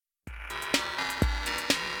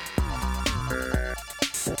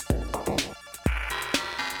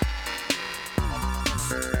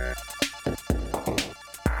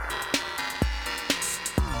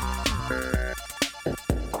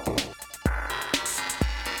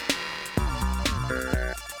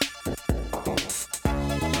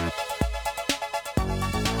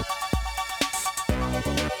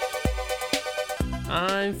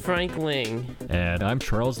Frank Ling. And I'm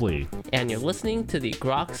Charles Lee. And you're listening to the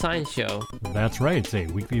Grok Science Show. That's right, it's a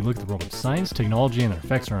weekly look at the world of science, technology, and their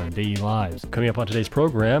effects on our daily lives. Coming up on today's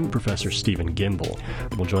program, Professor Stephen Gimbel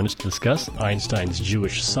will join us to discuss Einstein's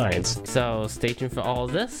Jewish science. So stay tuned for all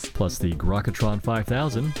of this. Plus the Grokatron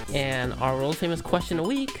 5000. And our world-famous question a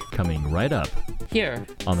week. Coming right up. Here.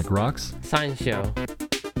 On the Groks Science Show.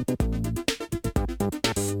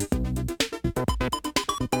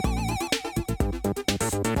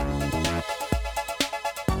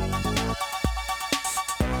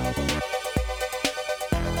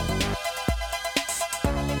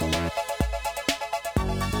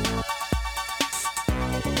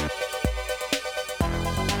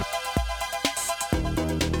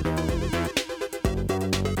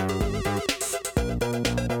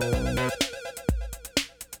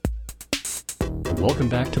 Welcome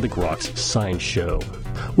back to the Groks Science Show.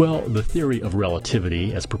 Well, the theory of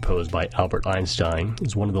relativity, as proposed by Albert Einstein,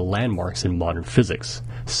 is one of the landmarks in modern physics.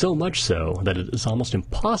 So much so that it is almost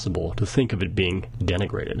impossible to think of it being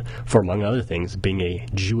denigrated, for among other things, being a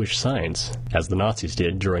Jewish science, as the Nazis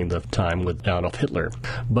did during the time with Adolf Hitler.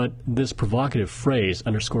 But this provocative phrase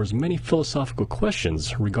underscores many philosophical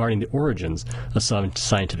questions regarding the origins of some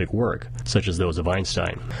scientific work, such as those of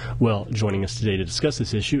Einstein. Well, joining us today to discuss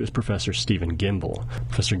this issue is Professor Stephen Gimbel.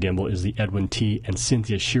 Professor Gimbel is the Edwin T. and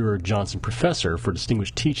Cynthia Shearer Johnson Professor for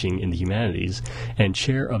Distinguished Teaching in the Humanities and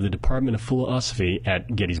Chair of the Department of Philosophy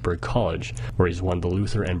at Gettysburg College, where he's won the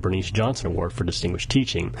Luther and Bernice Johnson Award for Distinguished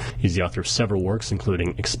Teaching. He's the author of several works,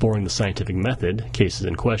 including Exploring the Scientific Method, Cases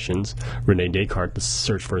and Questions, René Descartes, The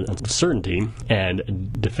Search for Certainty,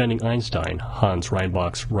 and Defending Einstein, Hans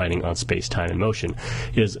Reinbach's Writing on Space, Time, and Motion.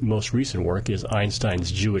 His most recent work is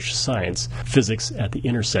Einstein's Jewish Science, Physics at the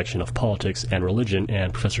Intersection of Politics and Religion.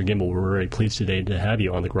 And Professor Gimbel, we're very pleased today to have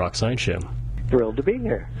you on the Grok Science Show. Thrilled to be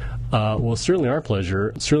here. Well, it's certainly our pleasure.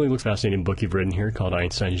 It certainly looks fascinating book you've written here called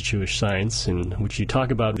Einstein's Jewish Science, in which you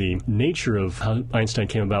talk about the nature of how Einstein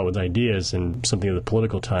came about with ideas and something of the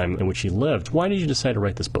political time in which he lived. Why did you decide to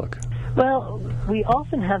write this book? Well, we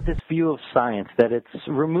often have this view of science that it's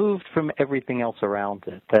removed from everything else around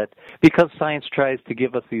it, that because science tries to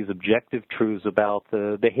give us these objective truths about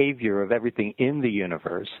the behavior of everything in the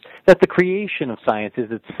universe, that the creation of science is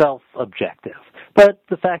itself objective. But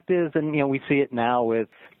the fact is, and we see it now with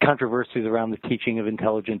controversies around the teaching of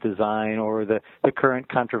intelligent design or the current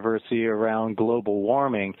controversy around global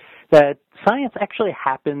warming, that science actually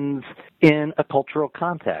happens in a cultural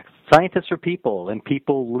context. Scientists are people, and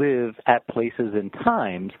people live at places and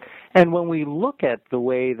times. And when we look at the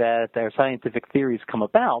way that our scientific theories come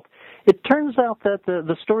about, it turns out that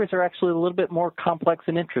the stories are actually a little bit more complex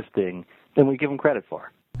and interesting than we give them credit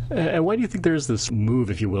for. And why do you think there's this move,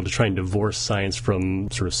 if you will, to try and divorce science from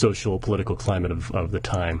sort of social, political climate of the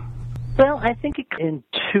time? Well, I think it in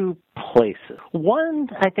two places. One,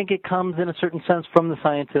 I think it comes in a certain sense from the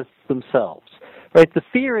scientists themselves. Right? The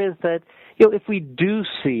fear is that if we do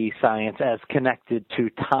see science as connected to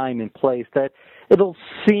time and place, that it'll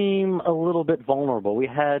seem a little bit vulnerable. We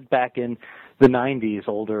had back in the 90s,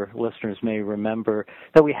 older listeners may remember,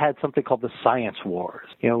 that we had something called the science wars,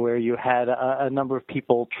 where you had a number of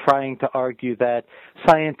people trying to argue that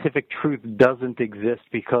scientific truth doesn't exist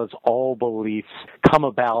because all beliefs come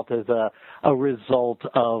about as a result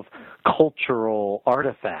of cultural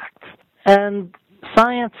artifacts. And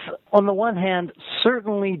science, on the one hand,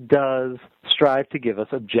 certainly does strive to give us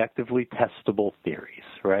objectively testable theories,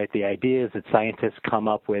 right? The idea is that scientists come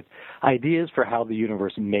up with ideas for how the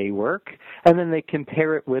universe may work, and then they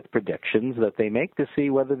compare it with predictions that they make to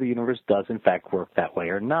see whether the universe does in fact work that way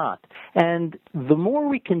or not. And the more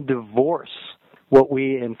we can divorce what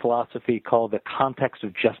we in philosophy call the context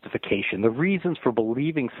of justification, the reasons for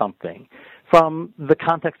believing something, from the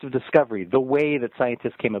context of discovery, the way that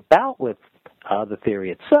scientists came about with the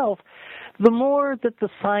theory itself, the more that the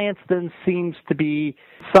science then seems to be,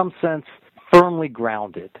 in some sense, firmly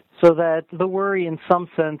grounded. So that the worry in some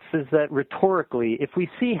sense is that rhetorically, if we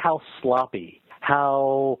see how sloppy,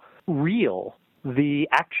 how real the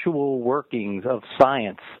actual workings of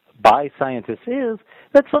science by scientists is,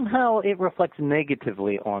 that somehow it reflects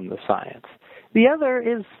negatively on the science. The other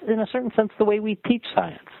is, in a certain sense, the way we teach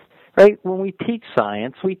science. Right? When we teach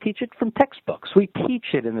science, we teach it from textbooks. We teach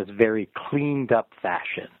it in this very cleaned up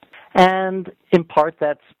fashion. And in part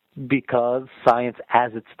that's because science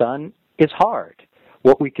as it's done is hard.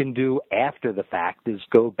 What we can do after the fact is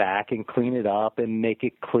go back and clean it up and make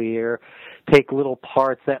it clear, take little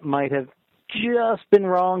parts that might have just been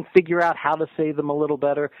wrong, figure out how to say them a little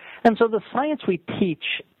better. And so the science we teach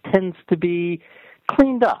tends to be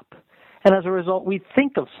cleaned up. And as a result, we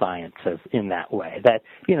think of science as in that way, that,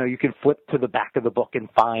 you can flip to the back of the book and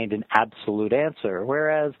find an absolute answer,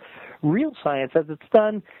 whereas real science, as it's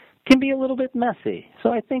done, can be a little bit messy. So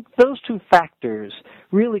I think those two factors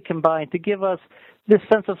really combine to give us this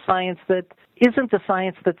sense of science that isn't the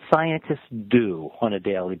science that scientists do on a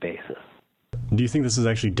daily basis. Do you think this is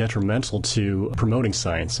actually detrimental to promoting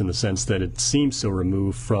science in the sense that it seems so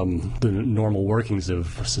removed from the normal workings of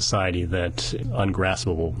society that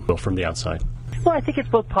ungraspable from the outside? Well, I think it's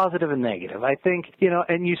both positive and negative. I think,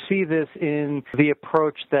 and you see this in the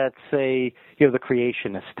approach that, say, the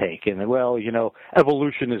creationists take. And,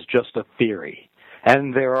 evolution is just a theory.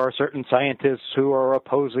 And there are certain scientists who are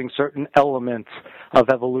opposing certain elements of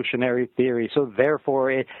evolutionary theory, so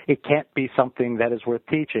therefore it can't be something that is worth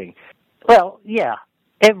teaching. Well, yeah,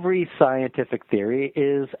 every scientific theory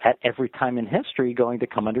is at every time in history going to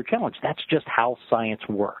come under challenge. That's just how science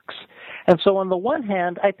works. And so on the one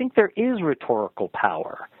hand, I think there is rhetorical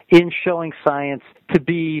power in showing science to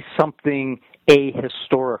be something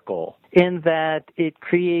ahistorical, in that it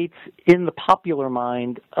creates in the popular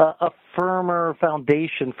mind a firmer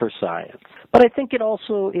foundation for science. But I think it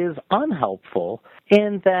also is unhelpful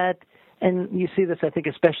in that, and you see this, I think,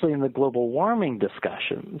 especially in the global warming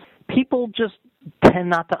discussions, people just tend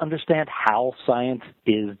not to understand how science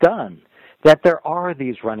is done, that there are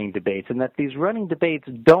these running debates, and that these running debates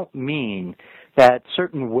don't mean that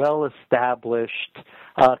certain well-established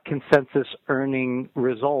consensus-earning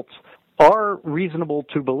results are reasonable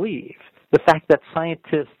to believe. The fact that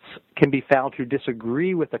scientists can be found to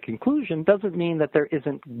disagree with a conclusion doesn't mean that there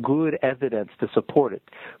isn't good evidence to support it,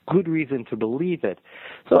 good reason to believe it.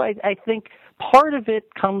 So I think part of it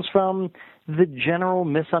comes from the general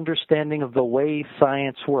misunderstanding of the way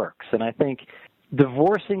science works. And I think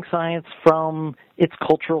divorcing science from its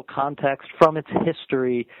cultural context, from its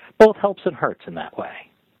history, both helps and hurts in that way.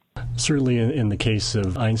 Certainly in the case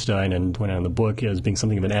of Einstein, and went out in the book as being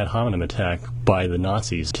something of an ad hominem attack by the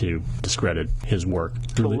Nazis to discredit his work.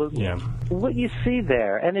 Absolutely. Yeah. What you see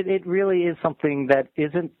there, and it really is something that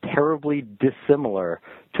isn't terribly dissimilar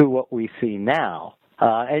to what we see now,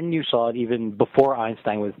 and you saw it even before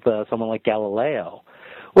Einstein with someone like Galileo,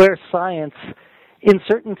 where science, in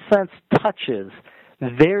certain sense, touches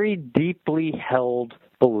very deeply held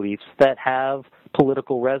beliefs that have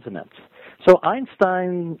political resonance. So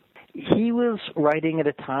Einstein, he was writing at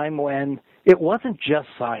a time when it wasn't just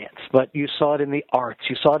science, but you saw it in the arts,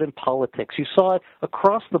 you saw it in politics, you saw it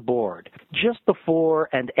across the board. Just before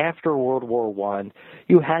and after World War I,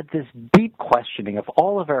 you had this deep questioning of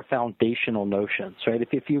all of our foundational notions, right?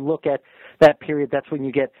 If you look at that period, that's when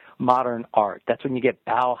you get modern art. That's when you get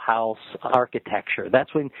Bauhaus architecture.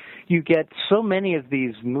 That's when you get so many of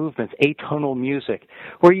these movements, atonal music,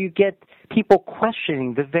 where you get people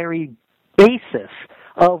questioning the very basis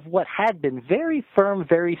of what had been very firm,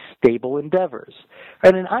 very stable endeavors.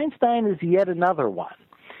 And then Einstein is yet another one.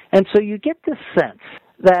 And so you get this sense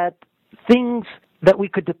that things that we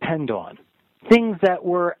could depend on, things that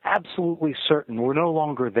were absolutely certain, were no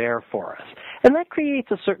longer there for us. And that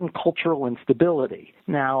creates a certain cultural instability.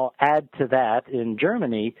 Now, add to that, in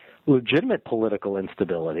Germany, legitimate political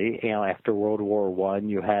instability. After World War I,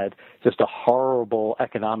 you had just a horrible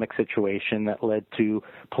economic situation that led to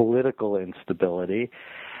political instability.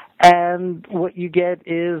 And what you get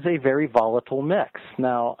is a very volatile mix.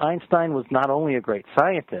 Now, Einstein was not only a great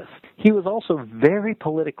scientist, he was also very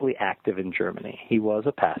politically active in Germany. He was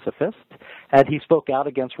a pacifist, and he spoke out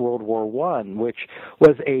against World War I, which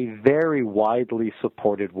was a very widely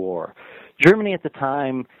supported war. Germany at the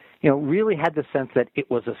time, really had the sense that it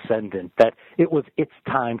was ascendant, that it was its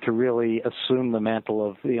time to really assume the mantle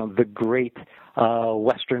of, the great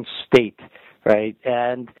Western state, right?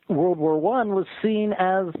 And World War I was seen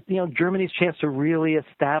as, Germany's chance to really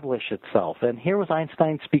establish itself. And here was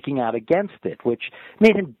Einstein speaking out against it, which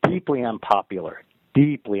made him deeply unpopular.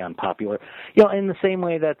 In the same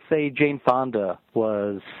way that, say, Jane Fonda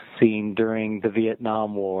was seen during the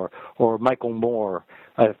Vietnam War, or Michael Moore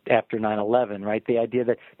after 9/11, right? The idea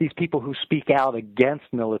that these people who speak out against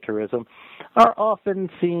militarism are often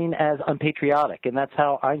seen as unpatriotic, and that's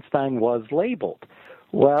how Einstein was labeled.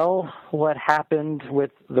 Well, what happened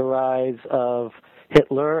with the rise of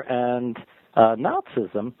Hitler and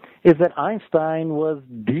Nazism is that Einstein was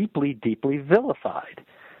deeply, deeply vilified.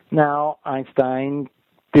 Now, Einstein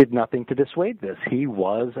did nothing to dissuade this. He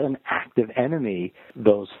was an active enemy,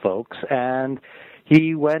 those folks, and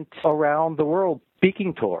he went around the world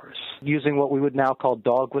speaking tours, using what we would now call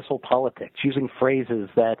dog whistle politics, using phrases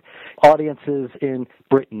that audiences in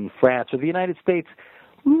Britain, France, or the United States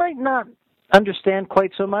might not understand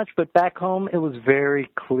quite so much, but back home it was very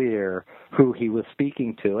clear who he was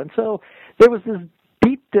speaking to. And so there was this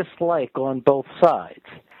deep dislike on both sides.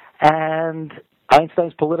 And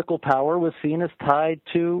Einstein's political power was seen as tied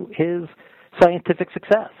to his scientific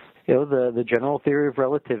success. The general theory of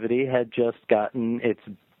relativity had just gotten its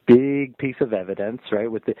big piece of evidence,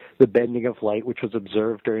 right, with the bending of light, which was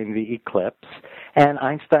observed during the eclipse. And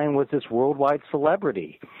Einstein was this worldwide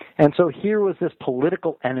celebrity. And so here was this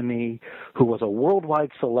political enemy who was a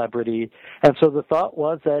worldwide celebrity. And so the thought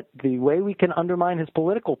was that the way we can undermine his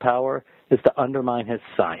political power is to undermine his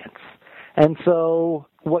science. And so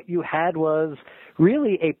what you had was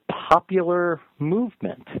really a popular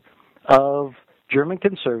movement of German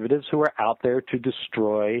conservatives who were out there to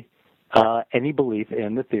destroy any belief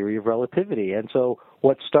in the theory of relativity. And so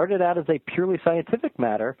what started out as a purely scientific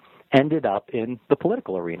matter ended up in the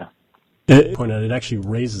political arena. It actually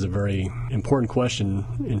raises a very important question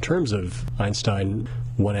in terms of Einstein.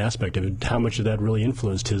 One aspect of it, how much of that really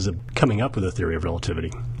influenced his coming up with the theory of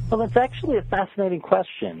relativity? Well, that's actually a fascinating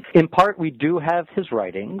question. In part, we do have his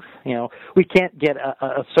writings. We can't get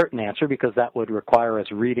a certain answer because that would require us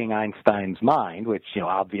reading Einstein's mind, which,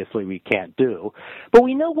 obviously we can't do. But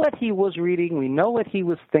we know what he was reading, we know what he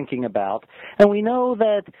was thinking about, and we know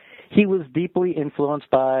that he was deeply influenced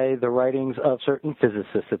by the writings of certain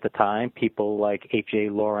physicists at the time, people like H.A.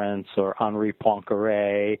 Lorentz or Henri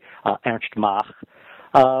Poincaré, Ernst Mach.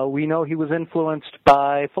 We know he was influenced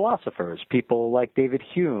by philosophers, people like David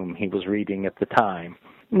Hume he was reading at the time.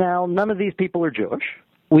 Now, none of these people are Jewish.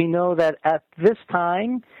 We know that at this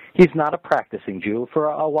time, he's not a practicing Jew. For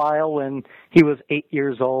a while, when he was 8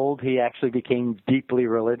 years old, he actually became deeply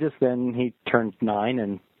religious. Then he turned 9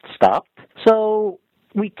 and stopped. So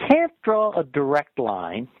we can't draw a direct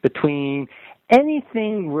line between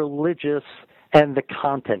anything religious and the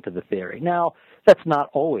content of the theory. Now, that's not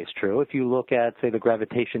always true. If you look at, say, the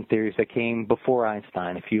gravitation theories that came before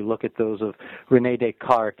Einstein, if you look at those of René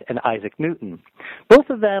Descartes and Isaac Newton, both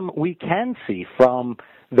of them we can see from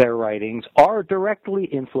their writings are directly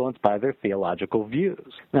influenced by their theological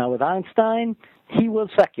views. Now, with Einstein, he was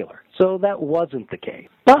secular, so that wasn't the case.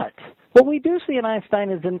 But what we do see in Einstein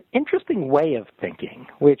is an interesting way of thinking,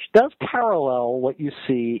 which does parallel what you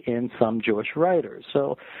see in some Jewish writers.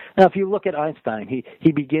 So now if you look at Einstein,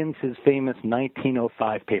 he begins his famous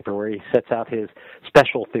 1905 paper where he sets out his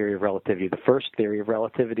special theory of relativity, the first theory of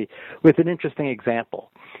relativity, with an interesting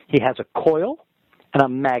example. He has a coil and a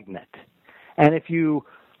magnet. And if you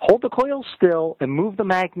hold the coil still and move the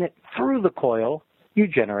magnet through the coil, you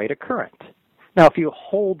generate a current. Now, if you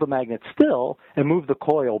hold the magnet still and move the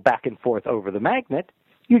coil back and forth over the magnet,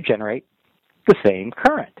 you generate the same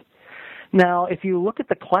current. Now, if you look at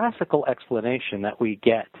the classical explanation that we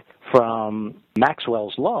get from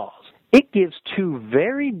Maxwell's laws, it gives two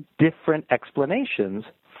very different explanations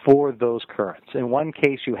for those currents. In one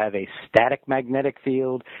case, you have a static magnetic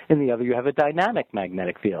field. In the other, you have a dynamic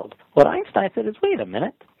magnetic field. What Einstein said is, wait a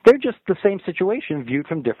minute, they're just the same situation viewed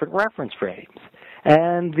from different reference frames.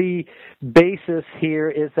 And the basis here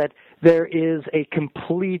is that there is a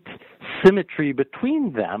complete symmetry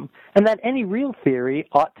between them, and that any real theory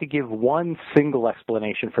ought to give one single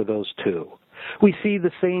explanation for those two. We see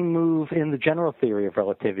the same move in the general theory of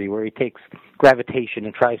relativity, where he takes gravitation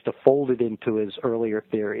and tries to fold it into his earlier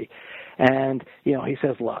theory. And, he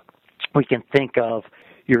says, look, we can think of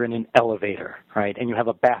you're in an elevator, right, and you have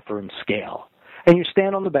a bathroom scale. And you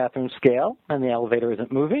stand on the bathroom scale, and the elevator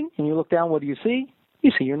isn't moving, and you look down, what do you see?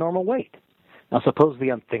 You see your normal weight. Now, suppose the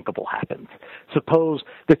unthinkable happens. Suppose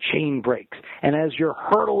the chain breaks, and as you're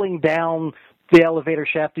hurtling down the elevator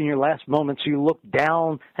shaft in your last moments, you look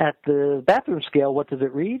down at the bathroom scale, what does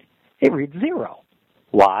it read? It reads 0.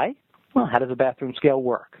 Why? Well, how does the bathroom scale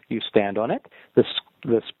work? You stand on it, the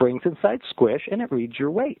springs inside squish, and it reads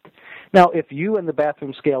your weight. Now, if you and the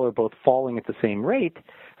bathroom scale are both falling at the same rate,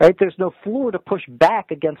 right, there's no floor to push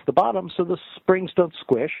back against the bottom, so the springs don't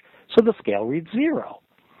squish, so the scale reads 0.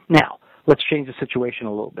 Now, let's change the situation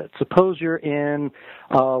a little bit. Suppose you're in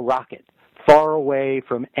a rocket, far away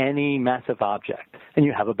from any massive object, and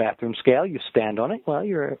you have a bathroom scale, you stand on it, well,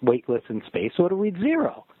 you're weightless in space, so it'll read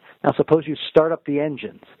 0. Now, suppose you start up the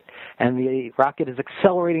engines, and the rocket is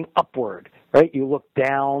accelerating upward, right? You look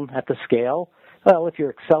down at the scale. Well, if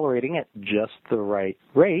you're accelerating at just the right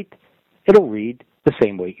rate, it'll read the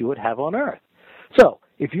same weight you would have on Earth. So,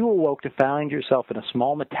 if you awoke to find yourself in a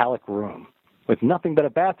small metallic room with nothing but a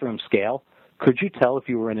bathroom scale, could you tell if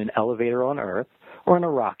you were in an elevator on Earth or in a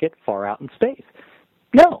rocket far out in space?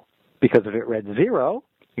 No, because if it read 0,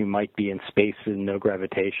 you might be in space and no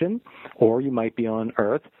gravitation, or you might be on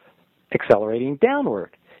Earth accelerating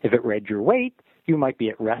downward. If it read your weight, you might be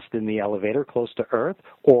at rest in the elevator close to Earth,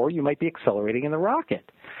 or you might be accelerating in the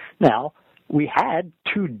rocket. Now, we had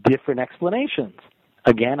two different explanations.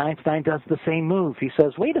 Again, Einstein does the same move. He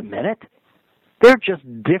says, wait a minute, they're just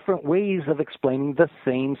different ways of explaining the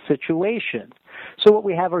same situation. So what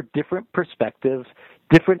we have are different perspectives,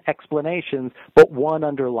 different explanations, but one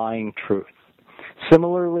underlying truth.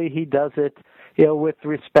 Similarly, he does it with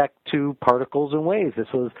respect to particles and waves. This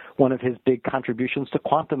was one of his big contributions to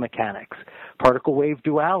quantum mechanics, particle-wave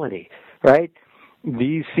duality, right?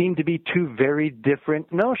 These seem to be two very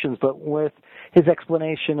different notions, but with his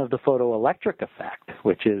explanation of the photoelectric effect,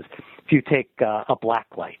 which is if you take a black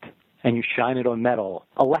light and you shine it on metal,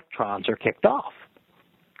 electrons are kicked off.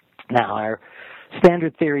 Now, our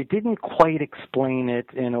standard theory didn't quite explain it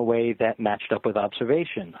in a way that matched up with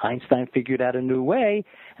observation. Einstein figured out a new way,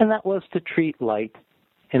 and that was to treat light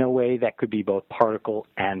in a way that could be both particle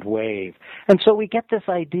and wave. And so we get this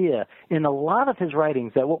idea in a lot of his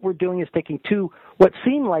writings that what we're doing is taking two what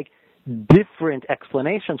seem like different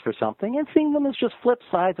explanations for something and seeing them as just flip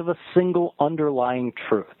sides of a single underlying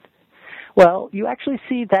truth. Well, you actually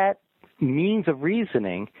see that means of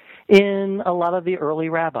reasoning in a lot of the early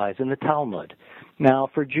rabbis in the Talmud. Now,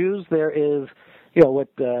 for Jews, there is, what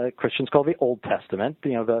Christians call the Old Testament,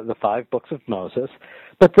 the 5 books of Moses.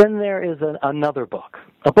 But then there is another book,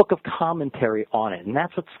 a book of commentary on it, and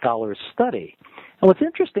that's what scholars study. And what's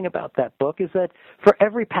interesting about that book is that for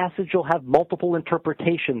every passage, you'll have multiple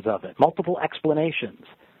interpretations of it, multiple explanations.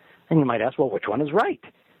 And you might ask, well, which one is right?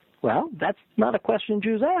 Well, that's not a question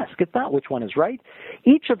Jews ask. It's not which one is right.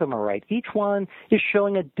 Each of them are right. Each one is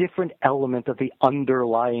showing a different element of the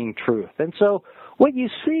underlying truth. And so what you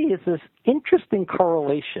see is this interesting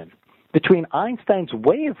correlation between Einstein's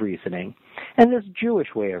way of reasoning and this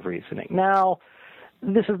Jewish way of reasoning. Now,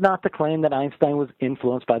 this is not to claim that Einstein was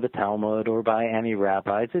influenced by the Talmud or by any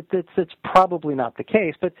rabbis. It's probably not the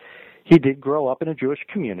case, but he did grow up in a Jewish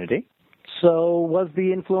community. So was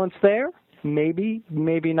the influence there? Maybe,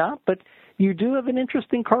 maybe not, but you do have an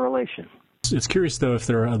interesting correlation. It's curious, though, if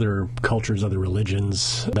there are other cultures, other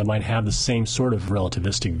religions that might have the same sort of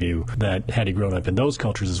relativistic view, that had he grown up in those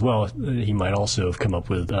cultures as well, he might also have come up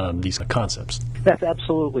with these concepts. That's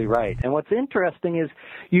absolutely right. And what's interesting is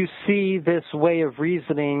you see this way of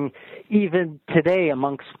reasoning even today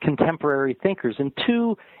amongst contemporary thinkers. And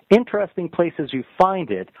two interesting places you find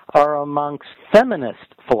it are amongst feminist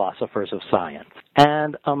philosophers of science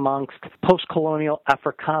and amongst post-colonial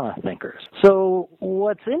Africana thinkers. So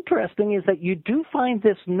what's interesting is that you do find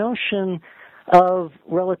this notion of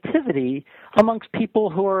relativity amongst people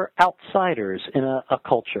who are outsiders in a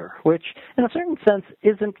culture, which in a certain sense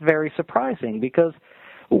isn't very surprising, because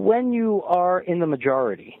when you are in the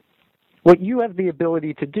majority, what you have the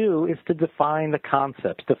ability to do is to define the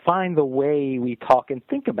concepts, define the way we talk and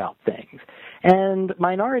think about things. And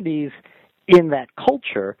minorities in that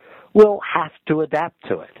culture will have to adapt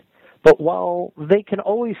to it. But while they can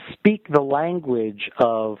always speak the language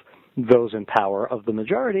of those in power, of the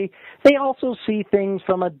majority, they also see things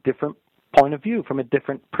from a different point of view, from a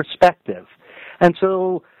different perspective. And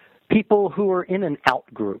so people who are in an out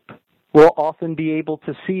group will often be able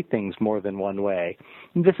to see things more than one way.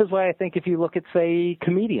 And this is why I think if you look at, say,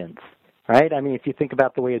 comedians, right? I mean, if you think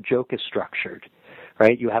about the way a joke is structured,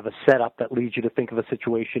 right? You have a setup that leads you to think of a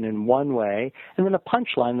situation in one way, and then a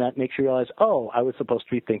punchline that makes you realize, oh, I was supposed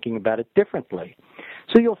to be thinking about it differently.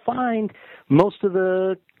 So you'll find most of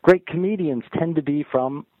the great comedians tend to be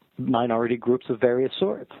from minority groups of various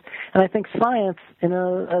sorts. And I think science, in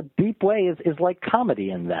a deep way, is like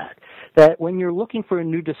comedy in that when you're looking for a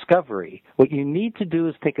new discovery, what you need to do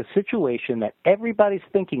is take a situation that everybody's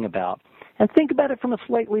thinking about and think about it from a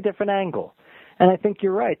slightly different angle. And I think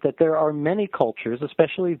you're right that there are many cultures,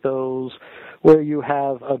 especially those where you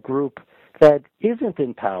have a group that isn't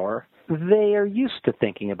in power, they are used to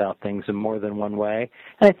thinking about things in more than one way,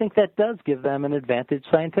 and I think that does give them an advantage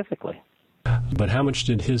scientifically. But how much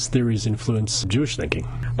did his theories influence Jewish thinking?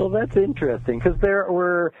 Well, that's interesting, because there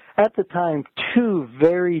were, at the time, two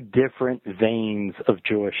very different veins of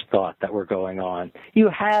Jewish thought that were going on. You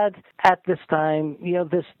had, at this time,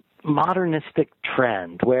 this modernistic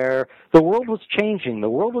trend where the world was changing. The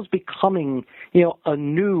world was becoming, a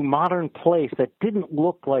new modern place that didn't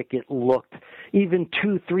look like it looked even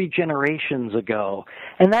 2-3 generations ago.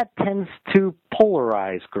 And that tends to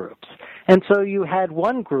polarize groups. And so you had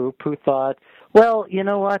one group who thought, well, you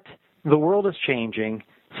know what? The world is changing.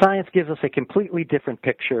 Science gives us a completely different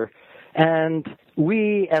picture. And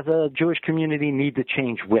we, as a Jewish community, need to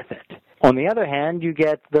change with it. On the other hand, you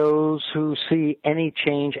get those who see any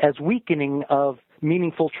change as weakening of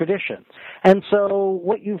meaningful traditions. And so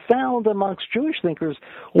what you found amongst Jewish thinkers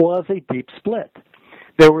was a deep split.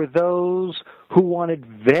 There were those who wanted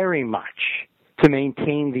very much to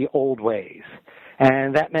maintain the old ways,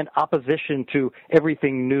 and that meant opposition to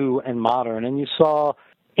everything new and modern. And you saw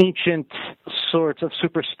ancient sorts of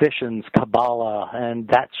superstitions, Kabbalah, and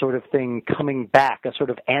that sort of thing coming back, a sort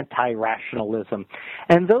of anti-rationalism.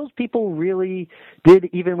 And those people really did,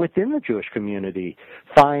 even within the Jewish community,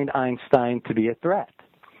 find Einstein to be a threat.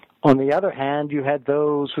 On the other hand, you had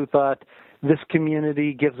those who thought, this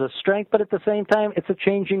community gives us strength, but at the same time, it's a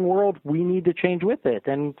changing world. We need to change with it.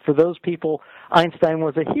 And for those people, Einstein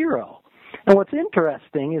was a hero. And what's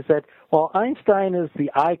interesting is that while Einstein is the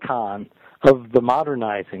icon of the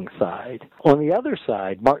modernizing side, on the other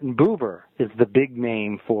side, Martin Buber is the big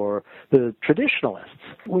name for the traditionalists.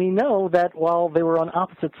 We know that while they were on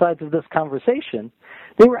opposite sides of this conversation,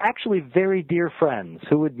 they were actually very dear friends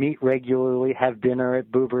who would meet regularly, have dinner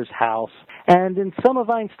at Buber's house. And in some of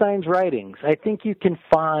Einstein's writings, I think you can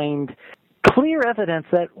find clear evidence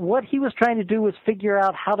that what he was trying to do was figure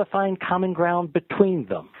out how to find common ground between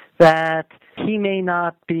them, that he may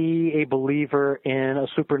not be a believer in a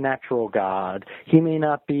supernatural God, he may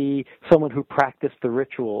not be someone who practiced the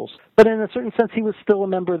rituals, but in a certain sense he was still a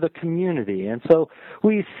member of the community. And so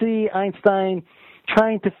we see Einstein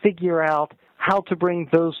trying to figure out how to bring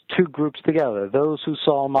those two groups together, those who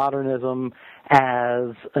saw modernism as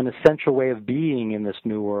an essential way of being in this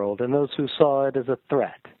new world, and those who saw it as a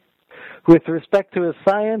threat. With respect to his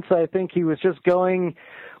science, I think he was just going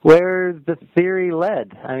where the theory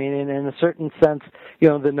led. I mean, in a certain sense,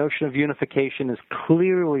 the notion of unification is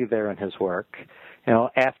clearly there in his work.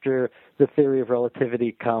 After the theory of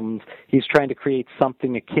relativity comes, he's trying to create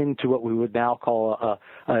something akin to what we would now call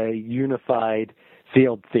a unified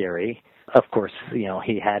field theory. Of course,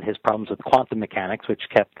 he had his problems with quantum mechanics, which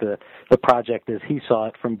kept the project as he saw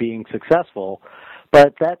it from being successful.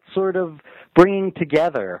 But that sort of bringing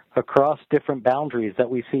together across different boundaries that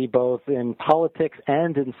we see both in politics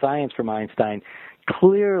and in science from Einstein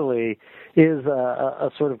clearly is a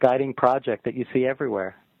sort of guiding project that you see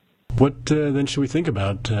everywhere. What then should we think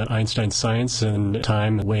about Einstein's science and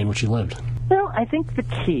time and the way in which he lived? Well, I think the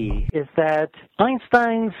key is that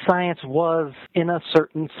Einstein's science was, in a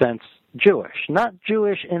certain sense, Jewish. Not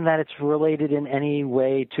Jewish in that it's related in any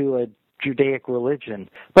way to a Judaic religion,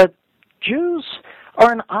 but Jews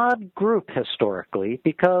are an odd group historically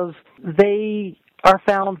because they are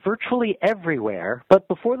found virtually everywhere, but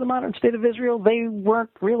before the modern state of Israel, they weren't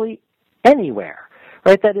really anywhere,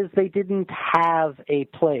 right? That is, they didn't have a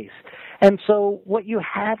place. And so what you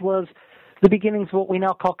had was the beginnings of what we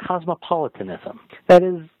now call cosmopolitanism. That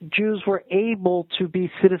is, Jews were able to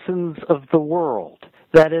be citizens of the world.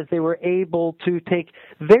 That is, they were able to take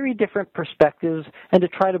very different perspectives and to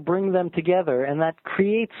try to bring them together, and that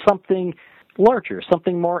creates something larger,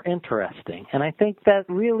 something more interesting. And I think that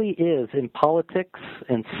really is, in politics,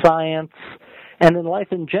 in science, and in life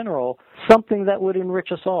in general, something that would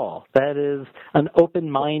enrich us all. That is, an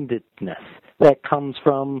open-mindedness that comes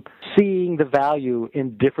from seeing the value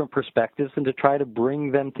in different perspectives and to try to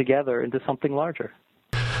bring them together into something larger.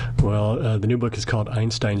 Well, the new book is called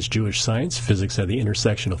Einstein's Jewish Science, Physics at the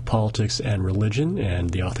Intersection of Politics and Religion, and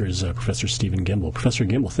the author is Professor Stephen Gimbel. Professor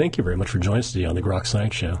Gimbel, thank you very much for joining us today on the Grok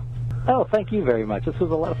Science Show. Oh, thank you very much. This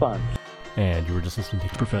was a lot of fun. And you were just listening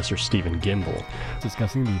to Professor Stephen Gimbel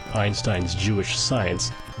discussing the Einstein's Jewish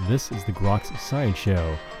Science. This is the Grok's Science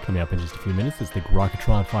Show. Coming up in just a few minutes is the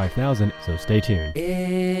Grokatron 5000, so stay tuned.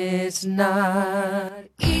 It's not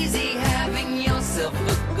easy having yourself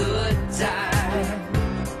a good time.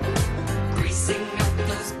 Greasing up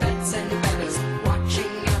those beds and batters, watching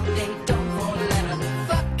out they don't fall let her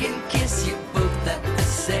fucking kiss you both at the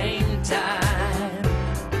same time.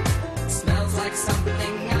 Smells like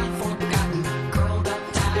something I've forgotten, curled up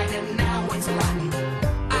tight and now it's rotten.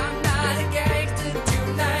 I'm not a gangster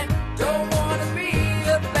tonight, don't wanna be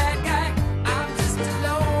a bad guy. I'm just a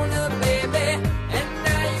loner, baby, and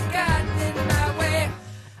now you got in my way.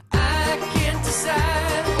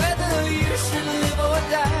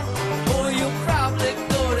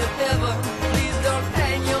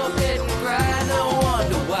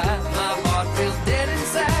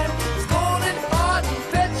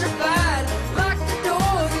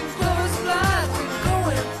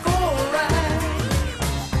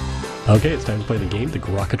 Okay, it's time to play the game, the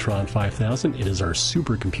Grokatron 5000. It is our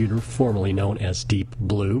supercomputer, formerly known as Deep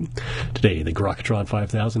Blue. Today, the Grokatron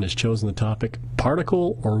 5000 has chosen the topic,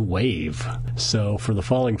 particle or wave. So, for the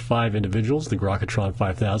following 5 individuals, the Grokatron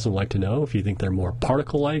 5000 would like to know if you think they're more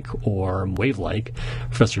particle-like or wave-like.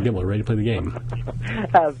 Professor Gimbel, ready to play the game?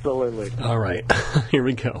 Absolutely. All right, here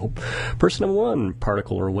we go. Person number 1,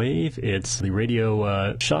 particle or wave. It's the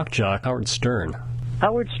radio shock jock, Howard Stern.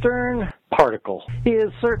 Howard Stern, particle. He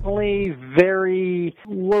is certainly very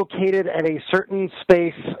located at a certain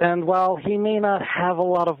space, and while he may not have a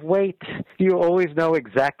lot of weight, you always know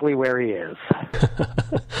exactly where he is.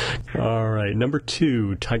 All right, number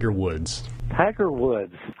 2, Tiger Woods. Tiger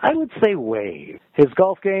Woods, I would say wave. His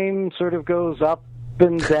golf game sort of goes up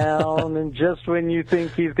and down, and just when you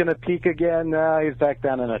think he's going to peak again, he's back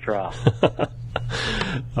down in a trough.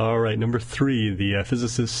 All right, number 3, the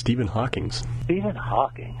physicist Stephen Hawking. Stephen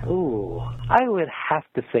Hawking. Ooh, I would have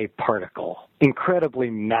to say particle. Incredibly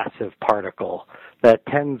massive particle that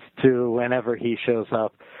tends to, whenever he shows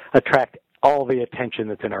up, attract all the attention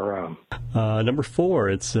that's in a room. Number 4,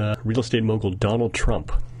 it's real estate mogul Donald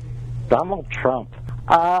Trump. Donald Trump.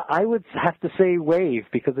 I would have to say wave,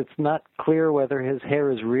 because it's not clear whether his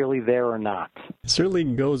hair is really there or not. It certainly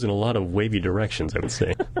goes in a lot of wavy directions, I would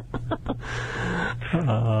say.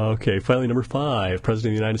 Okay, finally, number 5,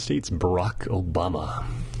 President of the United States, Barack Obama.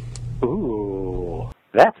 Ooh,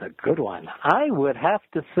 that's a good one. I would have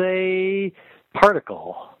to say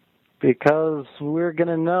particle, because we're going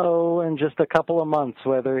to know in just a couple of months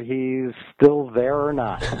whether he's still there or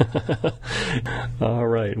not. All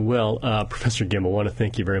right. Well, Professor Gimbel, I want to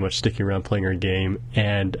thank you very much for sticking around playing our game.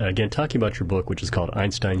 And again, talking about your book, which is called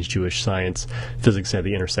Einstein's Jewish Science, Physics at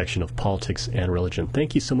the Intersection of Politics and Religion.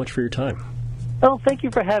 Thank you so much for your time. Oh, thank you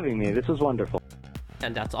for having me. This was wonderful.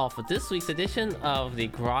 And that's all for this week's edition of the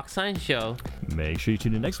Grok Science Show. Make sure you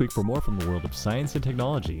tune in next week for more from the world of science and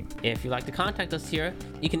technology. If you'd like to contact us here,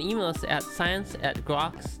 you can email us at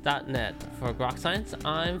science@groks.net. For Grok Science,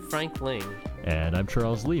 I'm Frank Ling. And I'm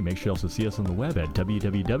Charles Lee. Make sure you also see us on the web at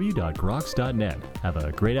www.groks.net. Have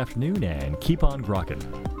a great afternoon and keep on grokking.